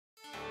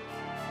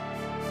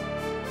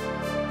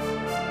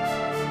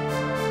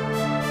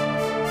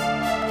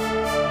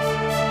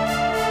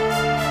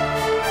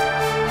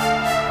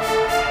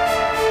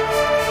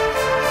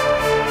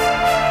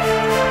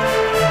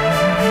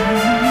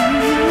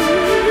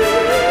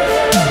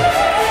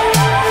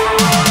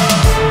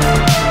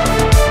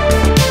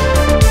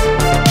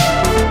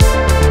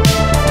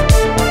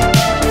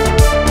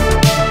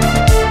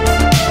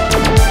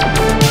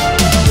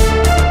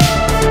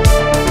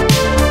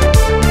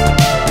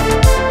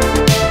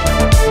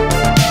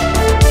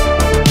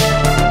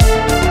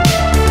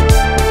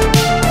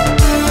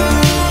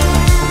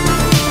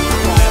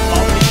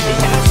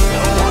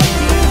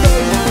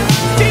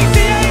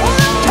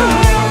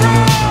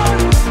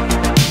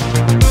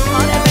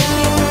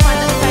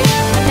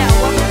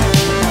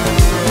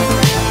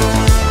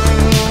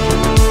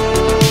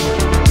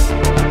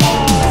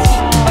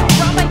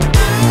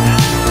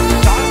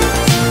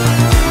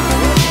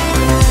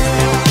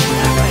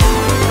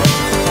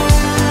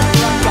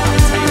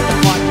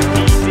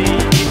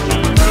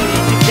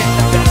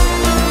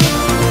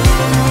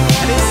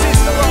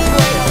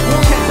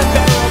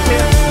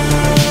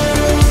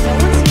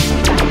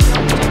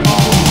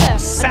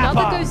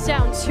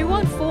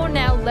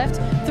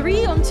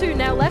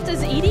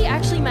as Edie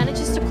actually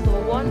manages to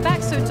claw one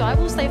back. So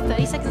Direwolves, they have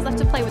 30 seconds left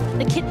to play with.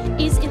 The kit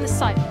is in the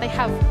site. They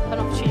have an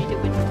opportunity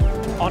to win.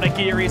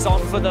 Onigiri is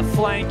on for the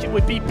flank. It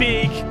would be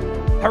big.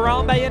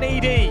 Harambe and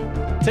Edie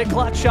to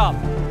clutch up.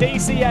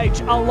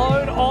 DCH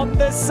alone on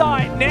the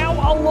site. Now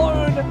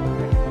alone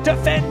to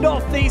fend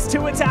off these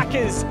two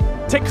attackers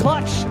to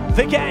clutch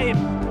the game.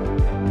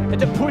 And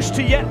to push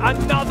to yet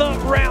another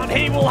round.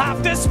 He will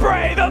have to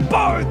spray them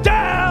both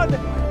down.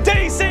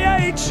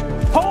 DCH,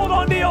 hold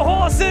on to your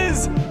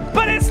horses.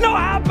 But it's not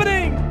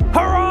happening.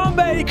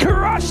 Harambe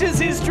crushes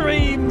his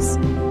dreams.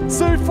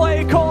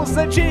 Souffle calls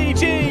the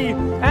GG.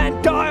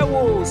 And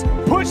Direwolves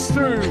push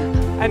through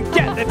and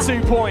get the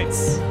 2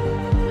 points.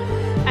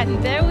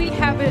 And there we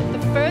have it, the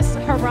first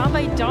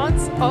Harambe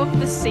dance of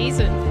the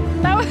season.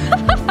 That was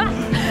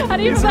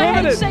and even the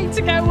handshake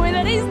to go with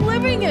it. He's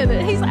living in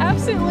it. He's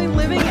absolutely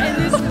living in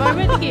this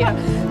moment here.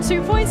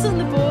 2 points on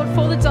the board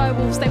for the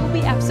Direwolves. They will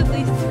be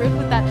absolutely thrilled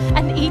with that.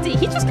 And Edie,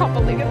 he just can't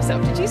believe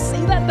himself. Did you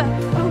see that?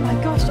 Oh my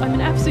gosh, I'm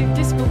in absolute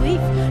disbelief.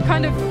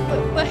 Kind of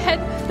the head,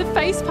 the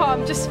face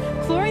palm, just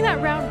clawing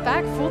that round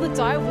back for the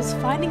Direwolves,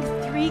 finding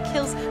 3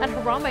 kills, and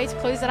Harambe to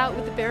close that out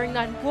with the Bearing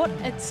 9. What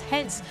a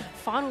tense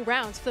final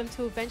round for them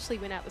to eventually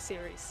win out the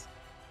series.